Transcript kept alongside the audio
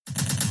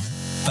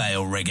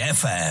Failrig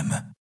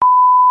FM.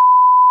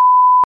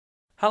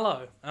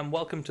 Hello, and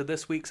welcome to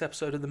this week's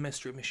episode of The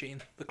Mystery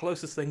Machine, the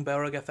closest thing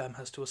Failrig FM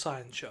has to a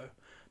science show.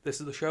 This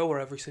is the show where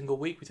every single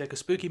week we take a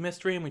spooky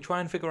mystery and we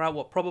try and figure out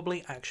what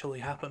probably actually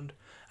happened.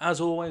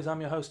 As always,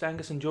 I'm your host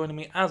Angus, and joining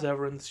me as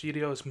ever in the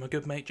studio is my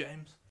good mate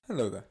James.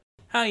 Hello there.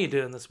 How are you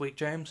doing this week,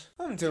 James?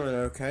 I'm doing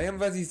okay. I'm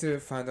ready to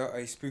find out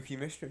a spooky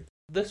mystery.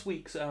 This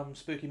week's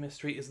spooky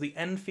mystery is the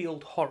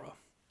Enfield Horror.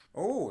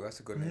 Oh, that's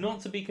a good name.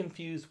 Not to be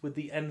confused with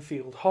the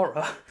Enfield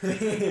Horror,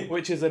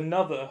 which is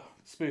another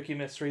spooky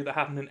mystery that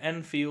happened in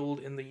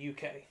Enfield in the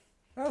UK.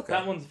 Okay.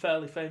 That one's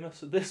fairly famous,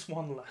 this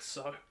one less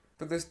so.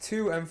 But there's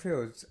two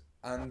Enfields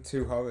and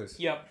two horrors.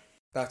 Yep.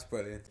 That's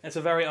brilliant. It's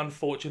a very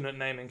unfortunate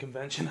naming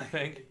convention, I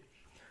think.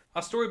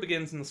 Our story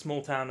begins in the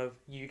small town of,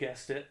 you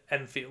guessed it,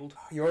 Enfield,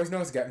 You always know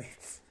how to get me.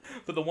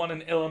 but the one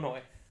in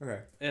Illinois,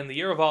 Okay. in the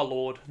year of our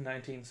Lord,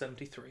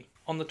 1973.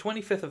 On the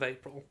 25th of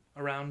April,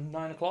 around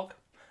 9 o'clock,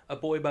 a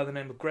boy by the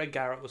name of Greg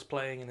Garrett was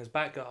playing in his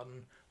back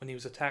garden when he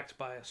was attacked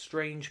by a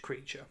strange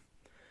creature.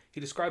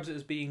 He describes it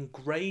as being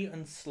grey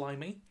and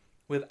slimy,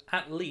 with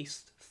at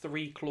least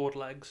 3 clawed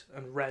legs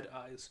and red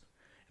eyes.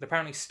 It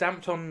apparently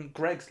stamped on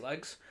Greg's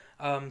legs,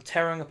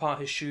 tearing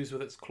apart his shoes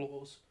with its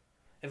claws.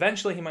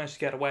 Eventually he managed to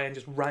get away and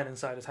just ran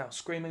inside his house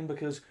screaming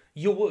because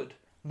you would.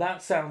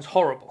 That sounds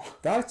horrible.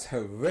 That's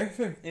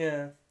horrific.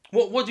 Yeah.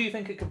 What do you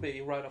think it could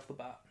be right off the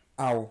bat?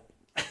 Ow.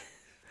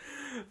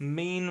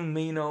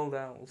 Mean old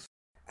owls.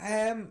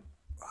 That's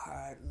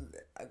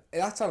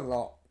a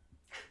lot.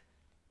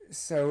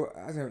 So,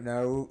 I don't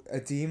know, a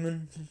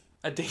demon?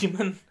 A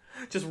demon?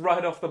 Just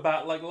right off the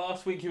bat, like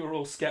last week you were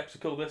all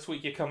sceptical, this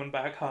week you're coming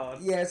back hard.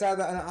 Yeah, it's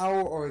either an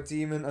owl or a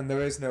demon, and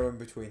there is no in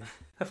between.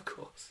 Of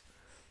course.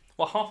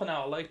 Well, half an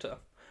hour later,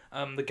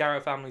 the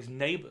Garrett family's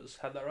neighbours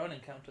had their own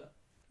encounter.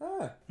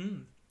 Ah.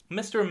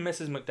 Mr. and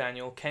Mrs.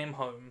 McDaniel came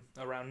home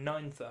around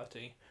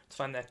 9:30 to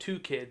find their 2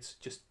 kids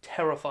just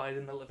terrified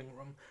in the living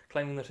room,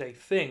 claiming that a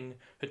thing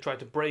had tried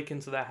to break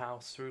into their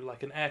house through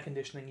like an air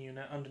conditioning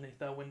unit underneath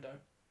their window.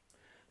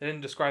 They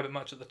didn't describe it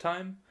much at the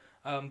time,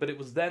 but it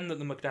was then that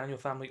the McDaniel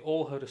family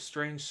all heard a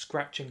strange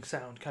scratching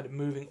sound kind of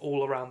moving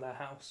all around their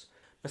house.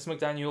 Mr.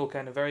 McDaniel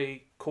kind of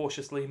very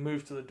cautiously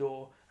moved to the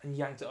door and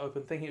yanked it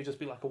open, thinking it would just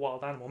be like a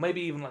wild animal,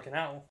 maybe even like an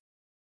owl.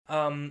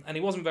 And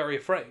he wasn't very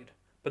afraid.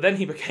 But then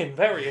he became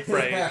very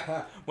afraid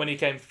when he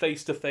came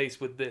face to face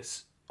with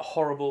this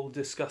horrible,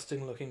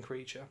 disgusting looking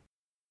creature.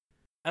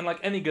 And like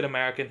any good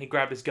American, he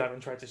grabbed his gun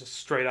and tried to just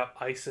straight up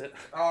ice it.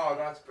 Oh,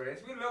 that's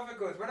brilliant. We love it,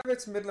 because whenever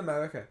it's Middle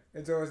America,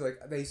 it's always like,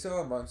 they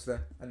saw a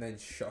monster and then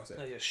shot it.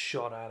 They just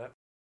shot at it.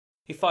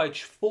 He fired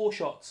 4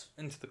 shots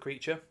into the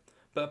creature,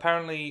 but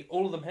apparently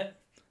all of them hit,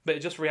 but it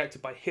just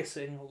reacted by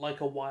hissing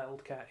like a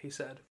wildcat, he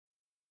said.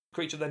 The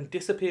creature then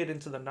disappeared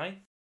into the night,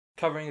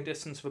 covering a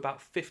distance of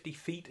about 50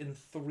 feet in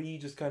 3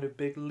 just kind of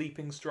big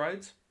leaping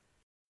strides,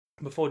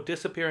 before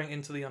disappearing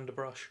into the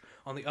underbrush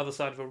on the other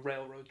side of a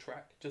railroad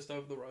track just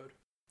over the road.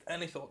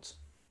 Any thoughts?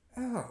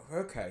 Oh,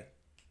 okay.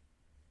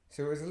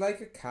 So it was like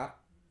a cat,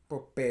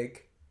 but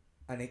big,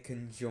 and it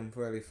can jump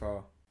really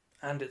far.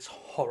 And it's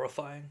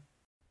horrifying.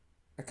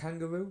 A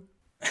kangaroo?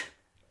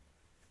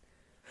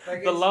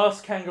 The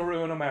last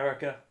kangaroo in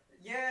America.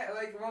 Yeah,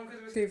 like one because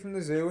it was taken from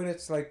the zoo, and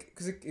it's like,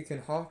 because it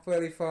can hop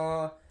really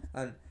far,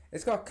 and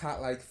it's got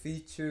cat-like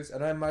features,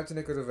 and I imagine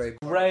it could have a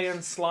Grey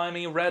and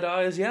slimy, red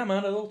eyes. Yeah,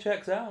 man, it all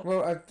checks out.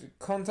 well,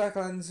 contact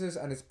lenses,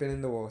 and it's been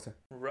in the water.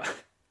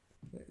 Right.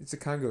 It's a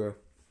kangaroo.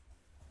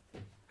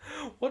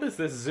 What is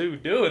this zoo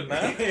doing,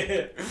 man?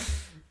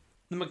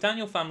 The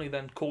McDaniel family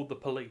then called the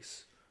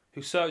police,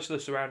 who searched the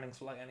surroundings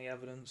for like any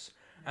evidence,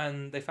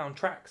 and they found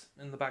tracks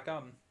in the back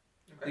garden.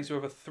 Okay. These were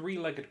of a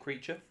 3-legged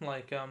creature,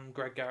 like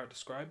Greg Garrett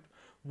described,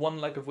 one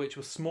leg of which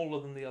was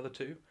smaller than the other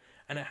 2,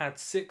 and it had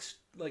 6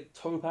 like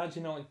toe pads,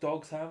 you know, like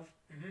dogs have.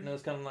 And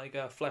there's kind of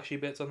like fleshy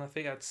bits on their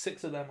feet. It had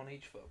 6 of them on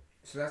each foot.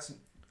 So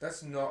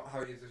that's not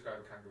how you describe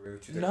a kangaroo.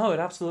 No, it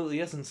absolutely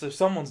isn't. So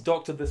someone's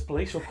doctored this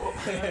police report.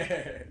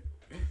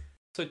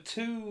 So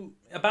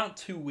about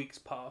 2 weeks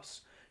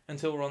pass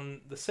until we're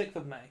on the 6th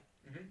of May,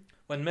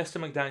 when Mr.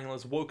 McDaniel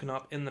is woken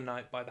up in the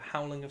night by the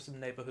howling of some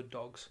neighbourhood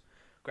dogs,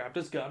 grabbed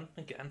his gun,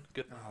 again,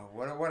 good, Oh,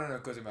 what a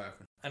good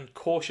American. and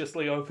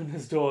cautiously opened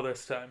his door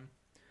this time.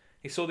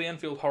 He saw the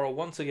Enfield Horror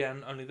once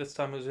again, only this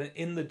time it was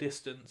in the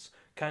distance,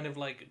 kind of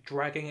like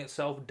dragging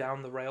itself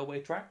down the railway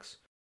tracks,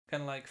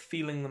 kind of like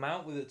feeling them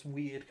out with its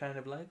weird kind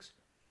of legs.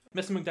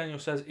 Mr. McDaniel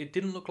says it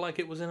didn't look like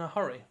it was in a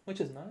hurry, which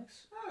is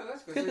nice. Oh,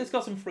 that's good. Because it's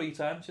got some free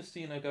time just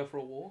to, go for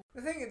a walk.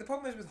 The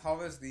problem is with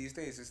horrors these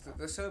days is that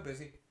they're so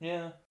busy.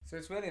 Yeah. So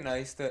it's really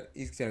nice that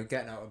he's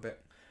getting out a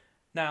bit.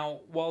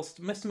 Now,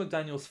 whilst Mr.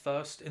 McDaniel's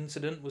first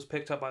incident was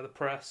picked up by the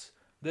press,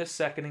 this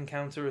second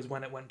encounter is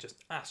when it went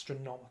just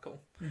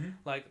astronomical.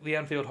 Like, the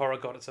Enfield Horror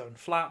got its own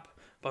flap,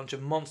 a bunch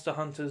of monster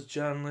hunters,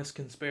 journalists,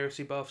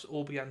 conspiracy buffs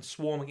all began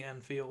swarming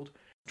Enfield,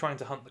 trying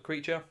to hunt the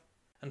creature,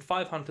 and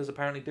 5 hunters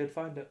apparently did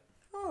find it.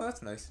 Oh,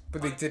 that's nice.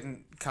 But they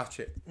didn't catch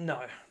it.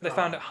 No, they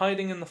found it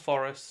hiding in the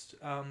forest,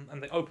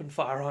 and they opened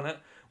fire on it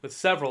with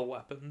several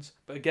weapons,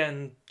 but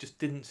again, just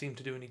didn't seem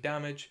to do any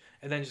damage,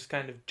 and then just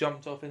kind of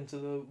jumped off into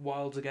the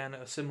wilds again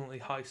at a similarly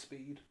high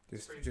speed.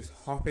 Just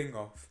hopping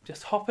off.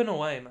 Just hopping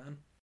away, man.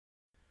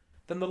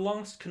 Then the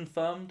last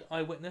confirmed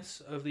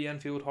eyewitness of the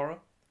Enfield horror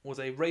was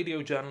a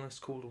radio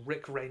journalist called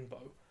Rick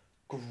Rainbow.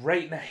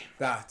 Great name.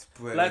 That's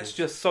brilliant. Let's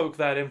just soak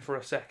that in for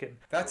a second.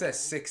 That's a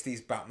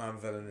 60s Batman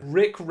villain.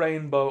 Rick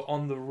Rainbow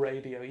on the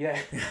radio, yeah.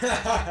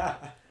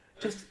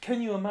 Just,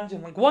 can you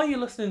imagine? Like, why are you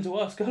listening to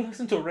us? Go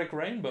listen to Rick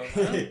Rainbow,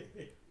 man.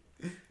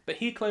 But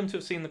he claimed to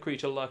have seen the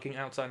creature lurking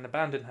outside an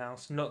abandoned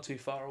house not too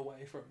far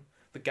away from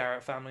the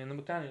Garrett family and the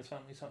McDaniels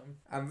family's home.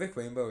 And Rick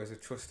Rainbow is a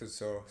trusted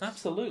source.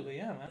 Absolutely,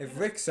 yeah, man. If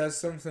Rick says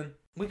something...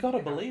 We gotta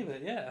believe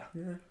it, yeah.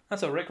 Yeah.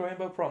 That's a Rick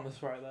Rainbow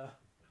promise right there.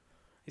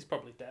 He's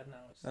probably dead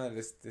now. Oh,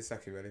 this is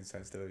actually really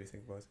insensitive if you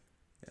think about it.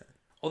 Yeah.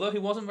 Although he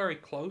wasn't very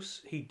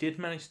close, he did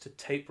manage to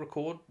tape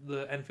record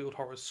the Enfield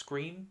horror's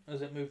scream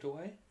as it moved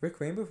away. Rick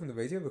Rainbow from the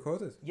radio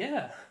recorded?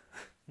 Yeah.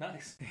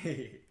 Nice.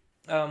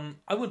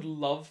 I would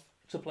love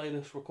to play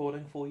this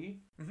recording for you,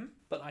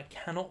 but I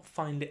cannot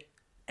find it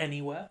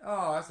anywhere.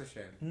 Oh, that's a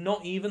shame.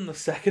 Not even the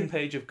second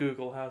page of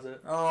Google has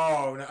it.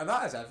 Oh, no,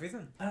 that is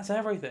everything. That's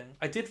everything.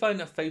 I did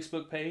find a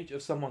Facebook page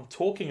of someone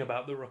talking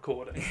about the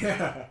recording.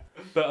 Yeah.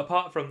 But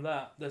apart from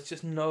that, there's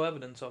just no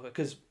evidence of it.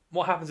 Because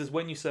what happens is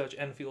when you search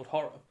Enfield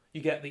horror,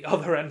 you get the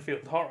other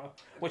Enfield horror,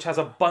 which has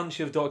a bunch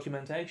of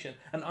documentation.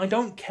 And I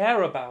don't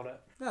care about it.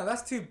 No,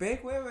 that's too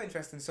big. We're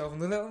interested in solving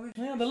the little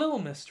mystery. Yeah, the little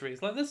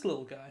mysteries, like this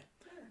little guy.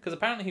 Because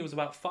apparently he was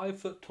about 5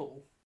 foot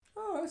tall.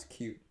 Oh, that's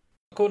cute.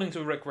 According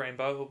to Rick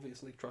Rainbow,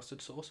 obviously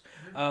trusted source,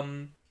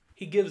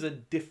 he gives a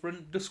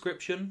different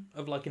description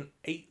of like an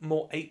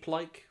more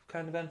ape-like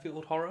kind of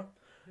Enfield horror.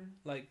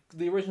 Like,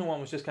 the original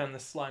one was just kind of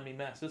this slimy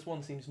mess. This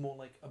one seems more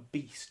like a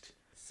beast.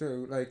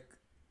 So, like,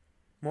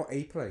 more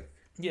ape-like.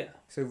 Yeah.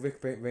 So Rick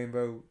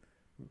Rainbow,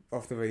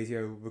 off the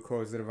radio,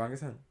 records the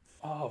orangutan.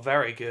 Oh,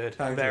 very good.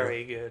 Thank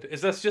Very good.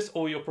 Is this just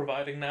all you're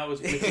providing now as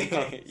witty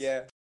puns?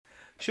 Yeah.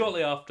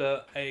 Shortly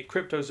after, a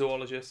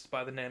cryptozoologist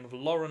by the name of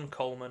Lauren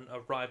Coleman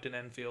arrived in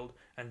Enfield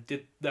and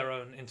did their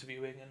own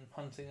interviewing and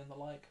hunting and the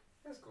like.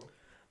 That's cool.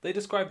 They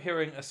describe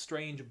hearing a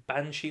strange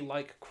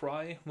banshee-like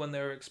cry when they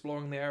were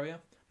exploring the area,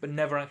 but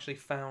never actually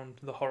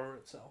found the horror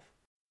itself.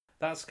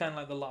 That's kind of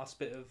like the last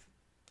bit of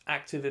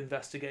active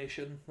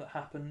investigation that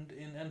happened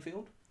in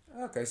Enfield.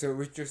 Okay, so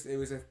it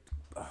was a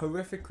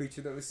horrific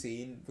creature that was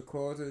seen,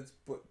 recorded,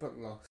 but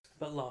lost.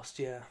 But lost,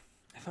 yeah.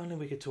 If only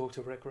we could talk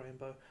to Rick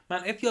Rainbow.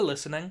 Man, if you're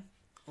listening,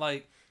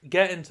 like,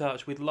 get in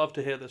touch. We'd love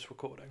to hear this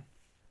recording.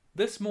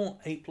 This more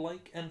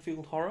ape-like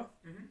Enfield horror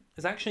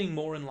is actually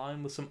more in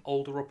line with some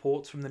older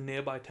reports from the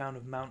nearby town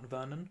of Mount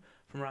Vernon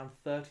from around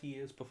 30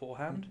 years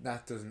beforehand.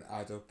 That doesn't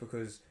add up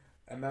because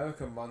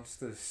American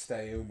monsters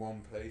stay in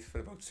one place for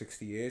about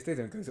 60 years. They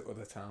don't go to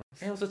other towns.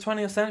 It was the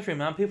 20th century,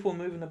 man. People were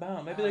moving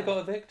about. Maybe they got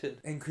evicted.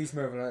 Increased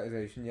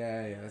mobilisation.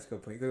 Yeah, that's a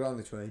good point. Go on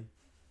the train.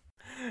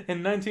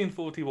 In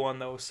 1941,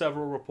 there were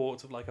several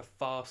reports of like a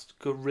fast,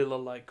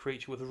 gorilla-like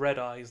creature with red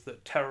eyes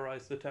that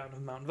terrorised the town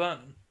of Mount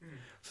Vernon.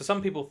 So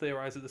some people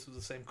theorise that this was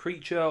the same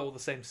creature or the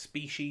same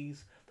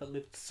species that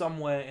lived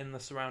somewhere in the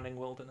surrounding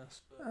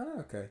wilderness. Oh,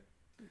 okay.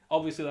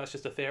 Obviously, that's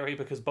just a theory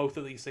because both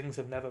of these things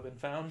have never been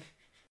found.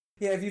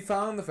 Yeah, if you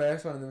found the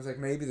first one and it was like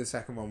maybe the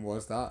second one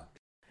was that.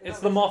 It's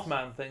the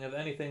Mothman thing of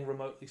anything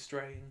remotely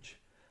strange.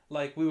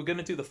 Like, we were going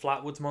to do the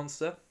Flatwoods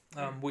Monster,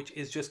 which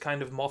is just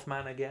kind of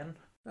Mothman again.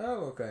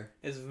 Oh, okay.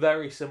 It's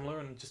very similar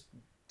and just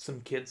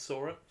some kids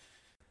saw it.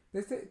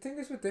 The thing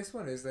is with this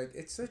one is like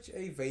it's such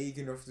a vague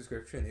enough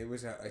description.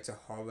 It's a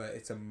horror.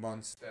 It's a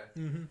monster.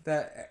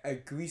 That a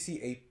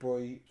greasy ape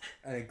boy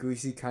and a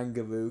greasy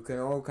kangaroo can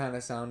all kind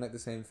of sound like the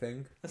same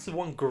thing. This is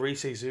one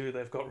greasy zoo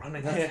they've got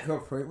running That's here. a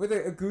good point. With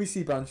a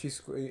greasy banshee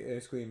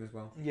scream as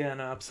well. Yeah,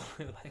 no,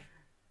 absolutely.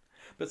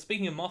 But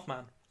speaking of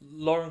Mothman,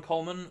 Lauren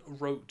Coleman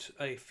wrote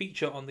a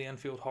feature on the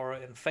Enfield horror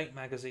in Fate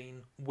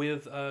magazine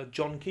with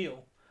John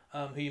Keel,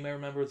 who you may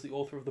remember as the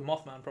author of the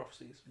Mothman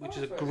Prophecies, which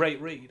is a great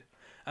read.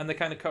 And they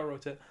kind of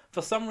co-wrote it.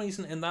 For some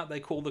reason in that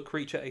they call the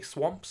creature a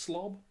swamp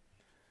slob.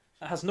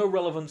 It has no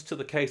relevance to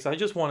the case, I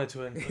just wanted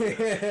to include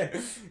it.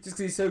 Just because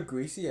he's so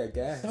greasy, I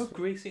guess. So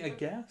greasy, I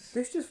guess.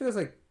 This just feels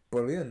like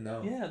bullying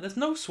now. Yeah, there's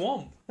no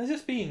swamp. They're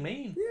just being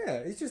mean.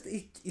 Yeah,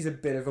 he's a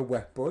bit of a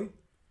wet boy.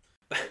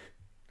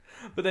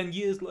 But then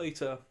years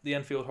later, the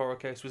Enfield horror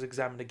case was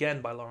examined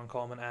again by Lauren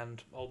Coleman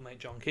and old mate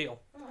John Keel.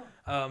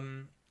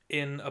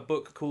 In a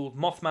book called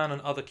Mothman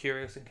and Other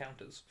Curious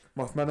Encounters.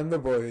 Mothman and the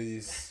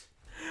Boys.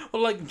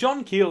 Well, like,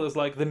 John Keel is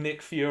like the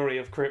Nick Fury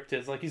of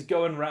cryptids. Like, he's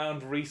going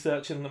around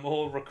researching them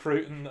all,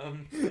 recruiting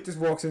them. Just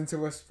walks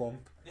into a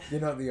swamp.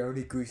 You're not the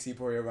only greasy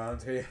boy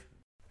around here.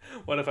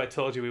 What if I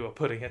told you we were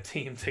putting a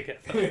team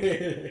together?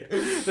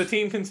 The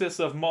team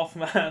consists of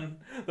Mothman,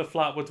 the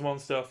Flatwoods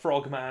Monster,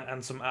 Frogman,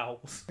 and some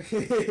owls.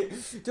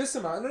 Just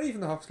some owls, not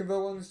even the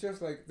Hopkinsville ones,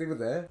 just like, they were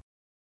there.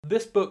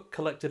 This book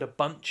collected a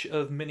bunch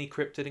of mini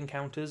cryptid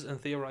encounters and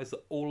theorized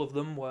that all of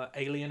them were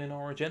alien in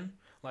origin.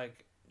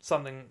 Like,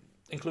 something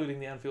including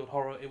the Enfield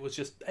Horror, it was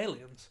just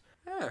aliens.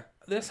 Yeah.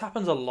 This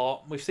happens a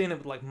lot. We've seen it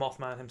with like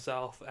Mothman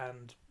himself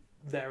and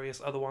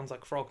various other ones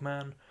like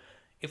Frogman.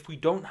 If we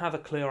don't have a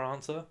clear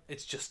answer,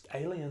 it's just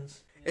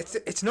aliens.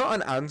 It's not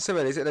an answer,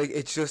 is it? Like,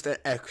 it's just an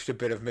extra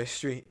bit of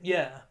mystery.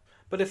 Yeah.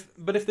 But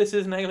if this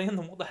is an alien,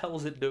 then what the hell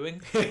is it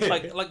doing?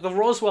 like the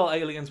Roswell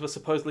aliens were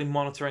supposedly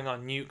monitoring our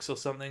nukes or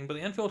something, but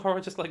the Enfield Horror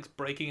just likes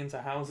breaking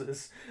into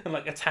houses and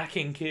like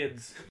attacking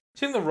kids.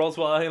 Do you think the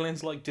Roswell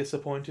aliens like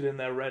disappointed in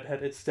their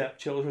red-headed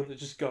stepchildren that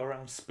just go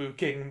around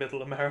spooking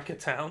Middle America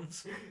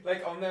towns?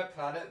 Like, on their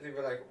planet, they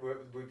were like,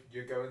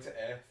 you're going to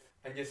Earth,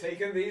 and you're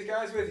taking these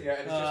guys with you,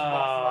 and it's just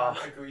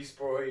Mothman, a grease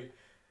boy,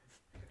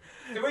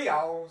 3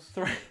 owls.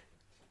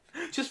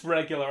 Just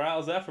regular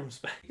owls, they're from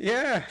space.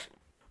 Yeah.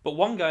 But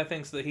one guy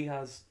thinks that he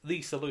has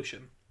the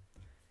solution.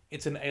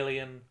 It's an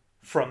alien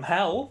from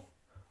hell,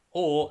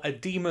 or a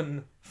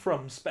demon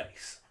from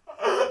space.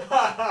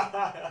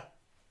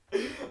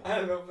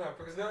 I love that,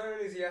 because not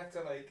only is he had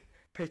to like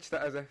pitch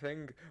that as a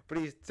thing, but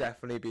he's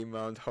definitely been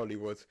around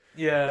Hollywood.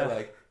 Yeah. They're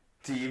like,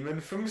 demon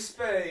from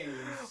space.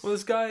 Well,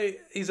 this guy,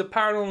 he's a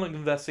paranormal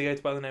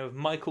investigator by the name of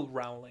Michael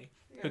Rowley,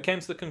 who came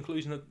to the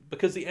conclusion that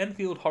because the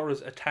Enfield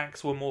Horror's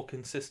attacks were more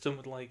consistent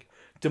with like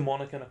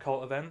demonic and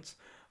occult events,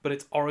 but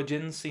its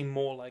origins seem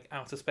more like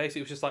outer space,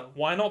 it was just like,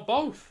 why not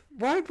both?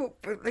 Why? But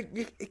like,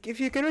 if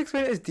you're going to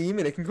explain it as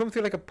demon, it can come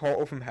through like a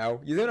portal from hell.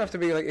 You don't have to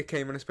be like it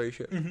came in a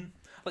spaceship. Mm-hmm.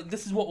 Like,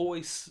 this is what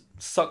always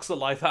sucks the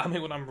life out of me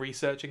when I'm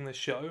researching this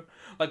show.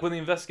 Like, when the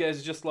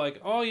investigators are just like,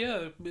 oh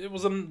yeah, it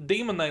was a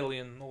demon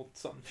alien or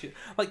some shit.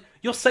 Like,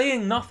 you're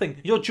saying nothing.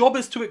 Your job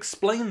is to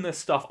explain this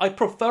stuff. I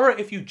prefer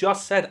it if you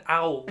just said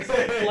owls.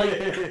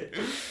 Like,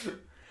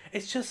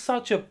 it's just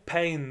such a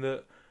pain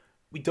that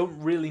we don't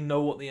really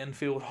know what the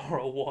Enfield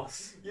Horror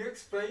was. You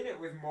explain it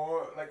with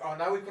more, like, oh,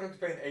 now we've got to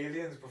explain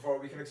aliens before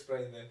we can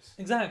explain this.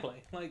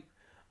 Exactly. Like,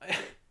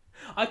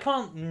 I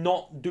can't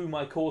not do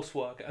my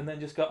coursework and then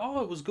just go,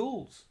 oh, it was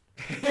ghouls.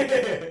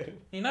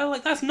 You know,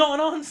 like, that's not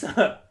an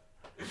answer.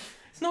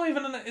 It's not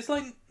even it's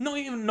like,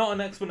 not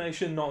an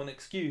explanation, not an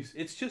excuse.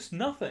 It's just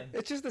nothing.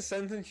 It's just the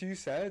sentence you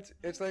said.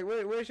 It's like,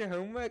 where's your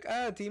homework?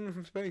 Demon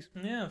from space.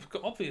 Yeah,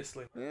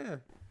 obviously. Yeah.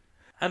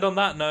 And on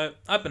that note,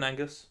 I've been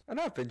Angus. And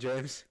I've been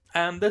James.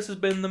 And this has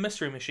been The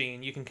Mystery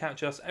Machine. You can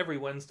catch us every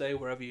Wednesday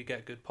wherever you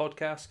get good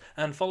podcasts.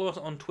 And follow us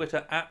on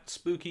Twitter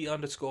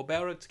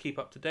 @spooky_bearer to keep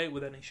up to date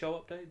with any show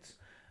updates.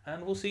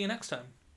 And we'll see you next time.